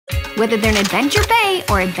Whether they're in Adventure Bay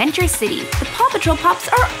or Adventure City, the PAW Patrol Pups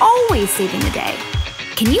are always saving the day.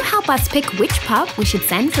 Can you help us pick which pup we should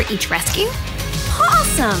send for each rescue?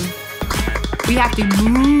 Awesome! We have to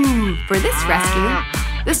move for this rescue.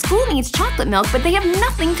 The school needs chocolate milk, but they have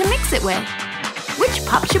nothing to mix it with. Which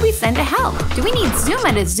pup should we send to help? Do we need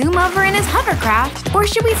Zuma to zoom over in his hovercraft? Or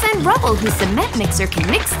should we send Rubble, whose cement mixer can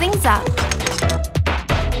mix things up?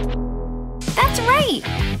 That's right!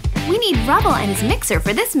 We need Rubble and his mixer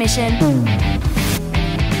for this mission.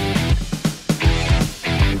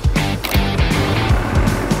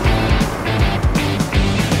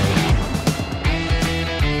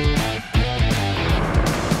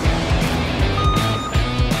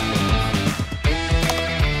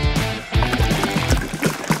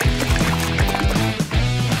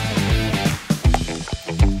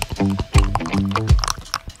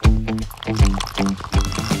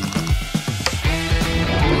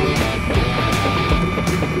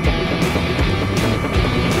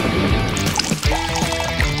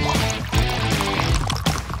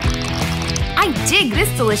 Dig this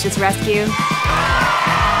delicious rescue!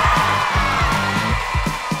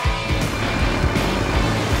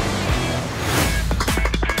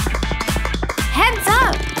 Heads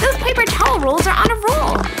up! Those paper towel rolls are on a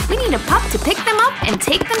roll! We need a pup to pick them up and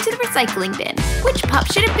take them to the recycling bin. Which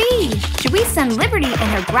pup should it be? Should we send Liberty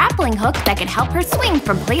and her grappling hook that can help her swing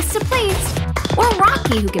from place to place? Or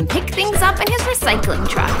Rocky, who can pick things up in his recycling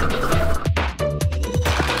truck?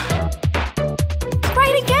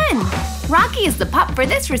 Right again! Rocky is the pup for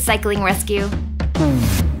this recycling rescue.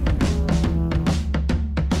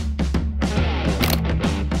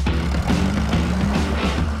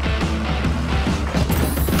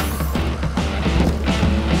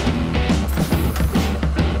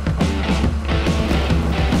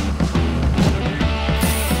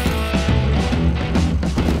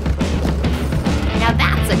 Now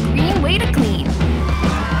that's a green way to clean.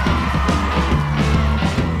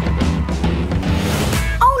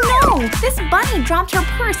 This bunny dropped her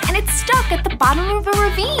purse and it's stuck at the bottom of a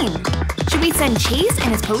ravine. Should we send Chase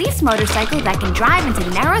and his police motorcycle that can drive into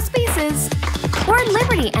narrow spaces? Or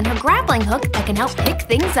Liberty and her grappling hook that can help pick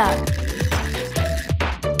things up?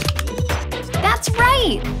 That's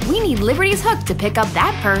right! We need Liberty's hook to pick up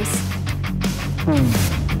that purse.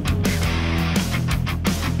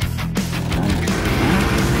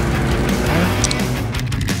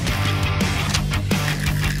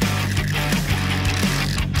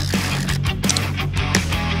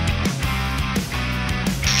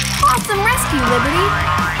 Awesome rescue, Liberty!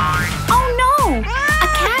 Oh no! A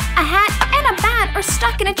cat, a hat, and a bat are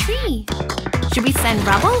stuck in a tree. Should we send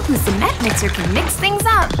Rubble, whose cement mixer can mix things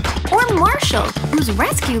up? Or Marshall, whose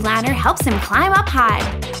rescue ladder helps him climb up high?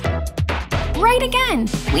 Right again!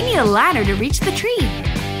 We need a ladder to reach the tree.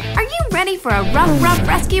 Are you ready for a rough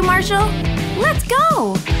rescue, Marshall? Let's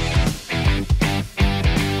go!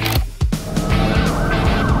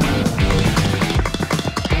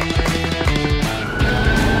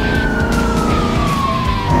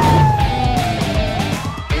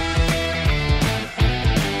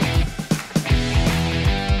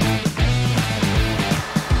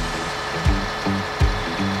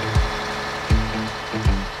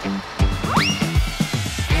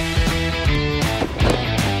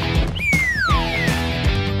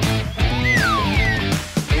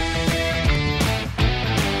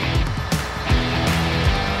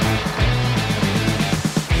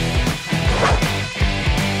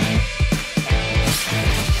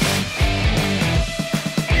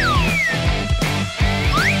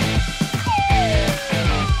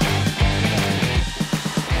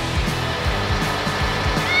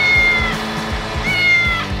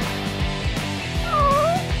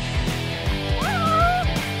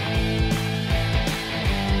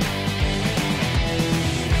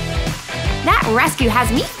 That rescue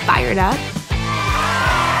has me fired up.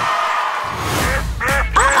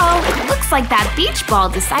 Uh-oh! Looks like that beach ball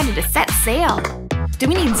decided to set sail. Do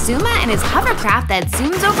we need Zuma and his hovercraft that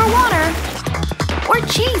zooms over water? Or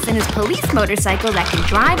Chase and his police motorcycle that can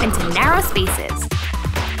drive into narrow spaces?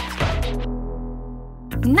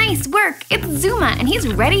 Nice work! It's Zuma and he's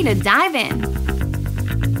ready to dive in.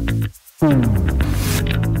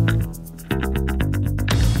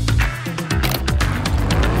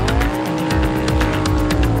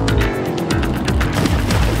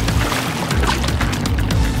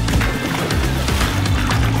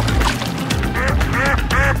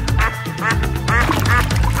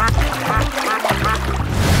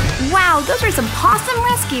 Wow, those are some awesome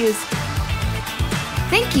rescues!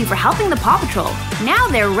 Thank you for helping the PAW Patrol. Now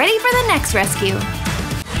they're ready for the next rescue.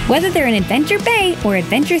 Whether they're in Adventure Bay or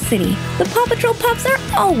Adventure City, the PAW Patrol Pups are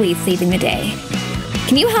always saving the day.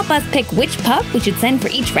 Can you help us pick which pup we should send for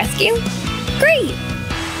each rescue? Great!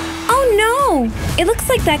 Oh no! It looks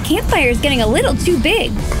like that campfire is getting a little too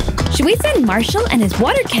big. Should we send Marshall and his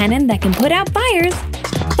water cannon that can put out fires?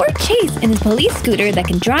 Or Chase and his police scooter that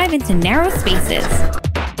can drive into narrow spaces?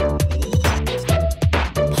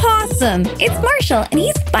 Awesome! It's Marshall and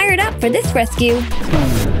he's fired up for this rescue.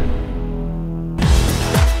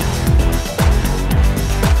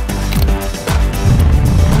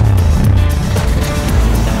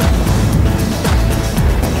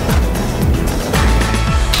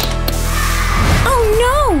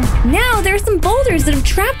 Now there are some boulders that have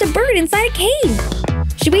trapped a bird inside a cave.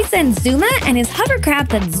 Should we send Zuma and his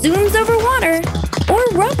hovercraft that zooms over water? Or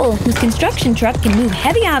Rubble, whose construction truck can move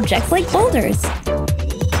heavy objects like boulders?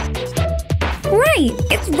 Right,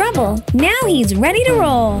 it's Rubble. Now he's ready to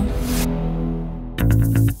roll.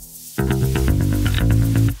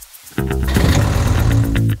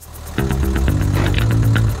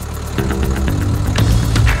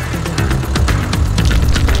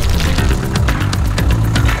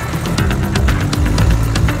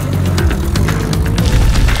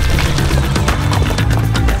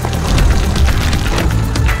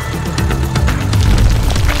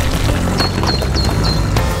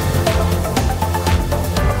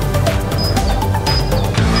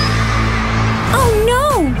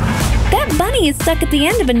 Is stuck at the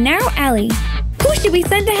end of a narrow alley. Who should we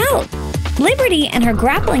send to help? Liberty and her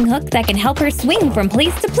grappling hook that can help her swing from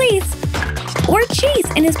place to place? Or Chase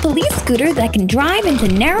and his police scooter that can drive into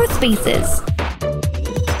narrow spaces?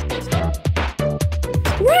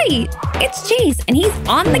 Right! It's Chase and he's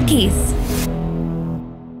on the case.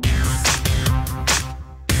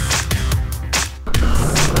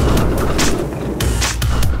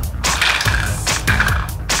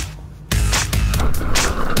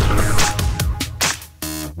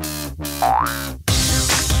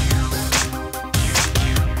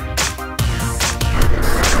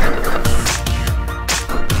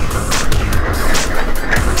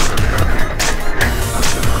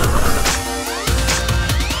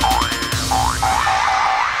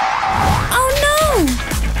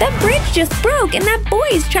 That bridge just broke and that boy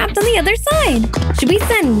is trapped on the other side. Should we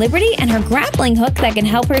send Liberty and her grappling hook that can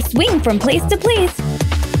help her swing from place to place?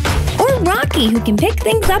 Or Rocky, who can pick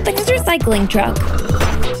things up in his recycling truck?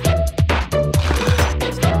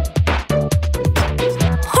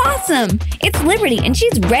 Awesome! It's Liberty and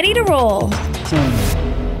she's ready to roll.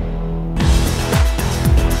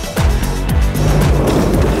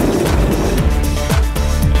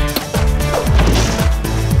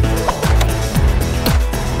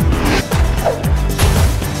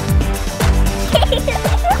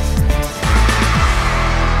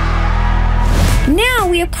 Now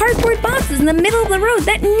we have cardboard boxes in the middle of the road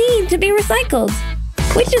that need to be recycled.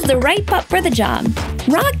 Which is the right pup for the job?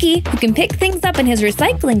 Rocky, who can pick things up in his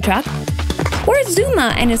recycling truck, or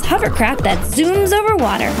Zuma and his hovercraft that zooms over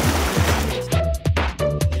water?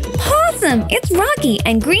 Awesome! It's Rocky,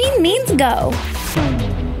 and green means go.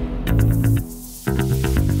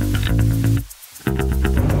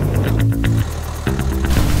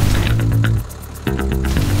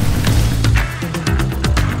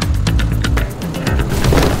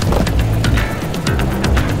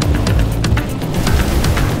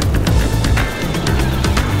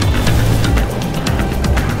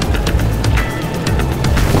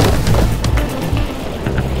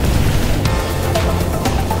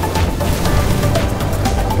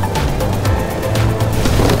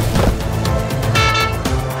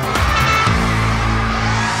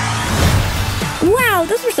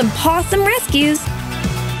 Those were some awesome rescues!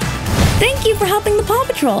 Thank you for helping the PAW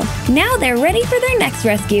Patrol! Now they're ready for their next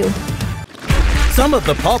rescue! Some of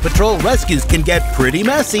the PAW Patrol rescues can get pretty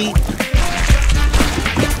messy.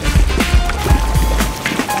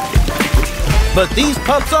 But these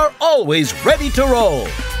pups are always ready to roll!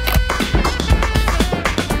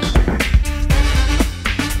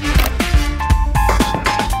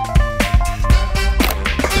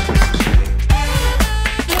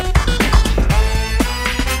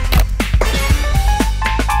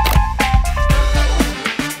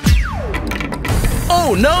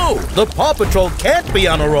 Oh no! The PAW Patrol can't be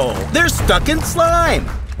on a roll. They're stuck in slime.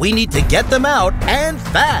 We need to get them out and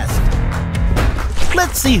fast.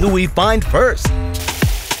 Let's see who we find first.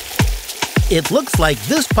 It looks like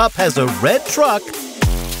this pup has a red truck,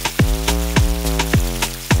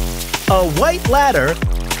 a white ladder,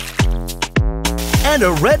 and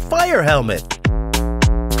a red fire helmet.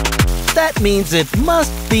 That means it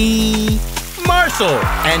must be Marshall,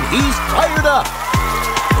 and he's fired up.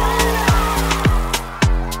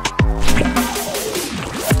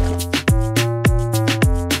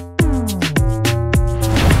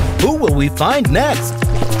 Who will we find next?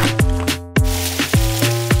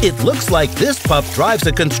 It looks like this pup drives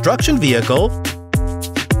a construction vehicle,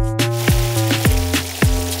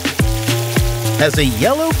 has a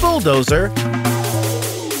yellow bulldozer,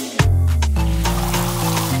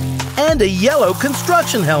 and a yellow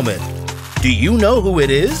construction helmet. Do you know who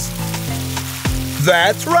it is?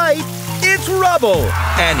 That's right! It's Rubble,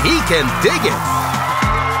 and he can dig it!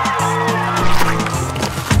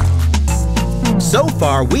 So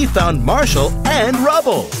far, we found Marshall and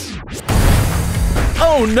Rubble.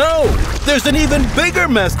 Oh no! There's an even bigger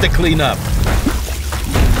mess to clean up!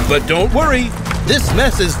 But don't worry, this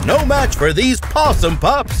mess is no match for these Pawsome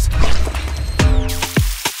pups!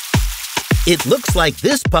 It looks like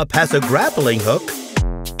this pup has a grappling hook,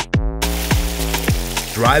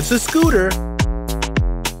 drives a scooter,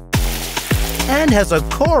 and has a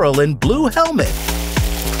coral and blue helmet.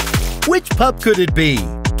 Which pup could it be?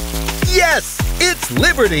 Yes, it's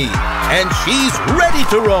Liberty, and she's ready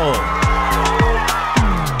to roll.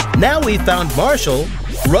 Now we found Marshall,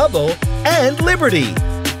 Rubble, and Liberty.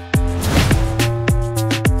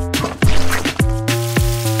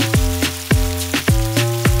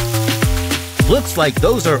 Looks like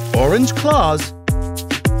those are orange claws,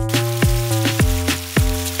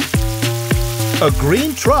 a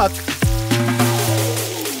green truck,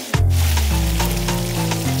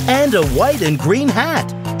 and a white and green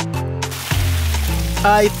hat.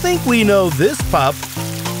 I think we know this pup.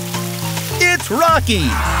 It's Rocky!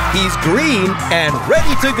 He's green and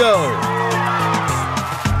ready to go!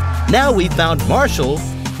 Now we found Marshall,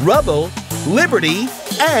 Rubble, Liberty,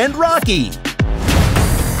 and Rocky.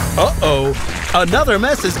 Uh-oh! Another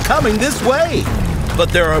mess is coming this way! But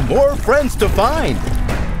there are more friends to find.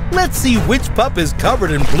 Let's see which pup is covered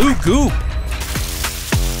in blue goop.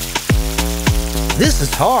 This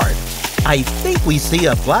is hard. I think we see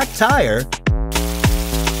a black tire,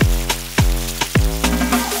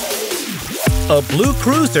 a blue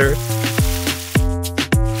cruiser,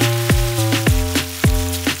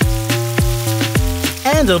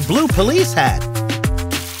 and a blue police hat.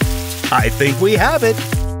 I think we have it.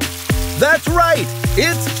 That's right,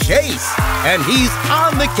 it's Chase, and he's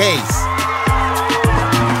on the case.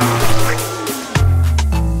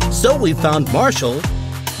 So we found Marshall,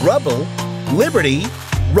 Rubble, Liberty,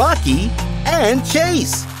 Rocky, and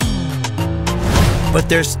Chase. But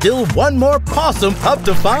there's still one more Pawsome pup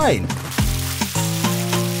to find.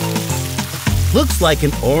 Looks like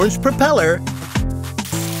an orange propeller,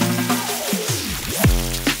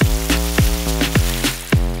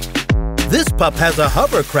 this pup has a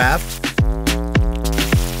hovercraft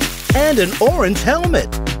and an orange helmet.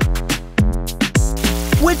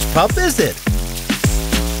 Which pup is it?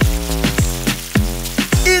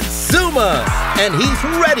 It's Zuma, and he's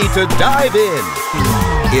ready to dive in.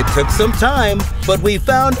 It took some time, but we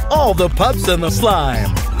found all the pups in the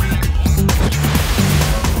slime.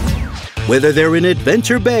 Whether they're in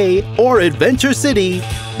Adventure Bay or Adventure City,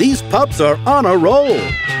 these pups are on a roll.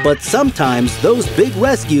 But sometimes those big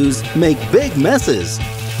rescues make big messes.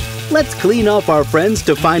 Let's clean off our friends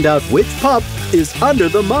to find out which pup is under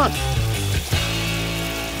the muck.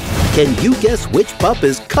 Can you guess which pup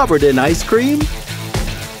is covered in ice cream?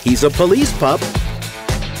 He's a police pup.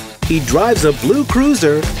 He drives a blue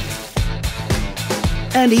cruiser.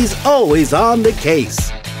 And he's always on the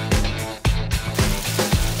case.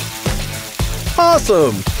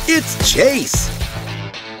 Awesome! It's Chase!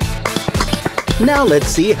 Now let's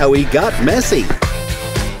see how he got messy.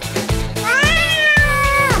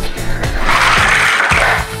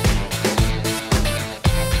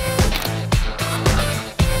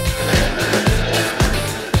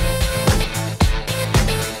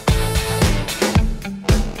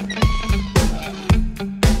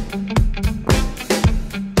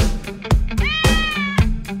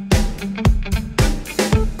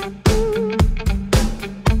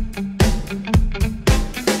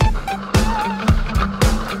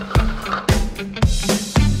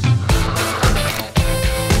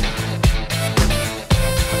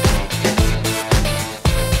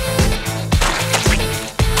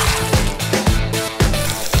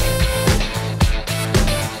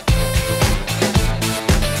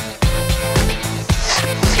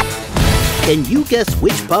 Can you guess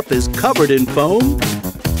which pup is covered in foam?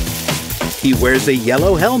 He wears a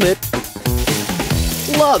yellow helmet,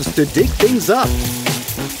 loves to dig things up,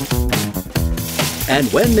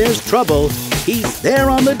 and when there's trouble, he's there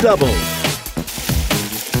on the double.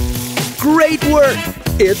 Great work!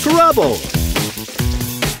 It's Rubble!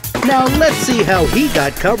 Now let's see how he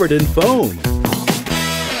got covered in foam.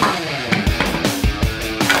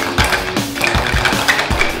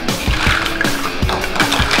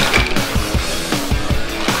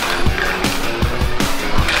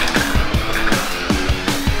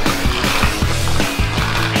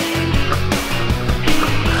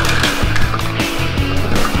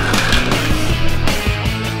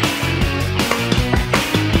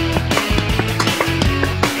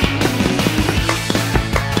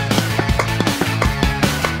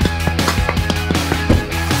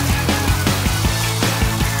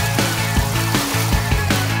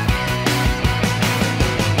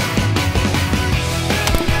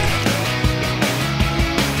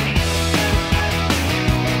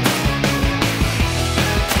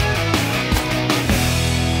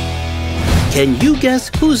 Can you guess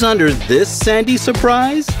who's under this sandy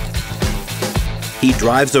surprise? He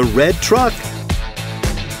drives a red truck,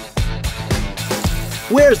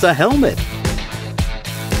 wears a helmet,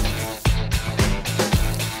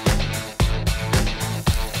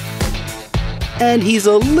 and he's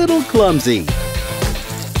a little clumsy.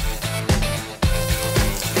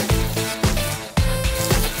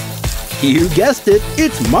 You guessed it,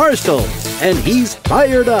 it's Marshall, and he's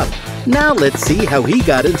fired up. Now let's see how he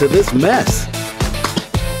got into this mess.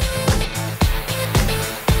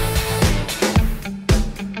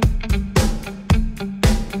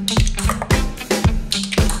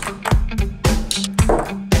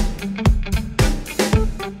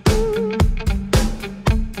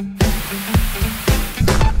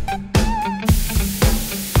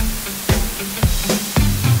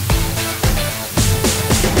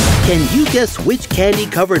 Can you guess which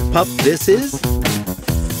candy-covered pup this is?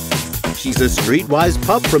 She's a streetwise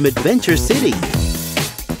pup from Adventure City,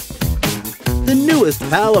 the newest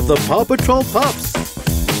pal of the PAW Patrol Pups.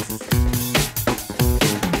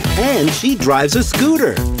 And she drives a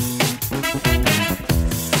scooter.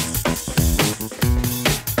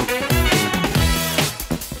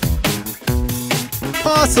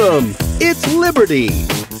 Awesome! It's Liberty!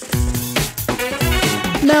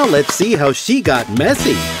 Now let's see how she got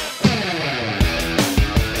messy.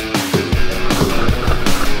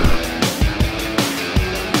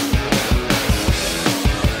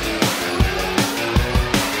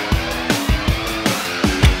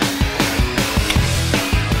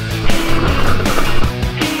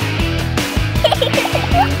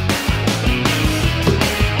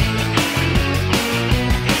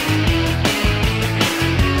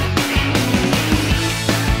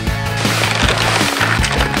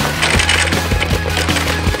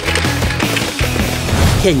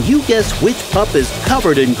 Can you guess which pup is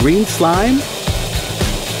covered in green slime?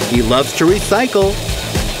 He loves to recycle,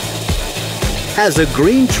 has a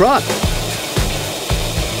green truck,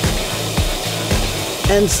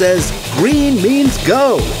 and says green means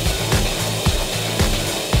go.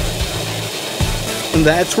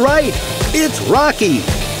 That's right, it's Rocky.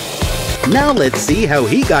 Now let's see how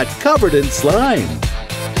he got covered in slime.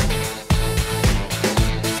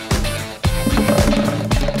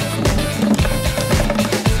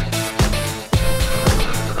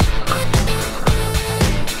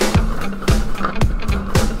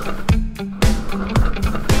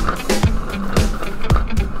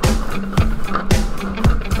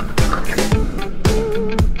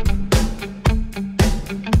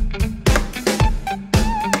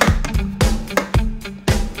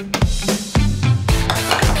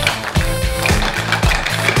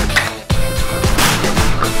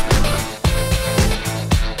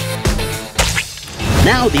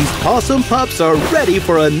 Now these Pawsome pups are ready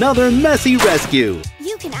for another messy rescue.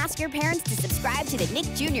 You can ask your parents to subscribe to the Nick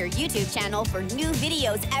Jr. YouTube channel for new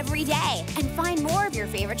videos every day. And find more of your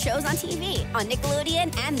favorite shows on TV on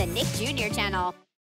Nickelodeon and the Nick Jr. channel.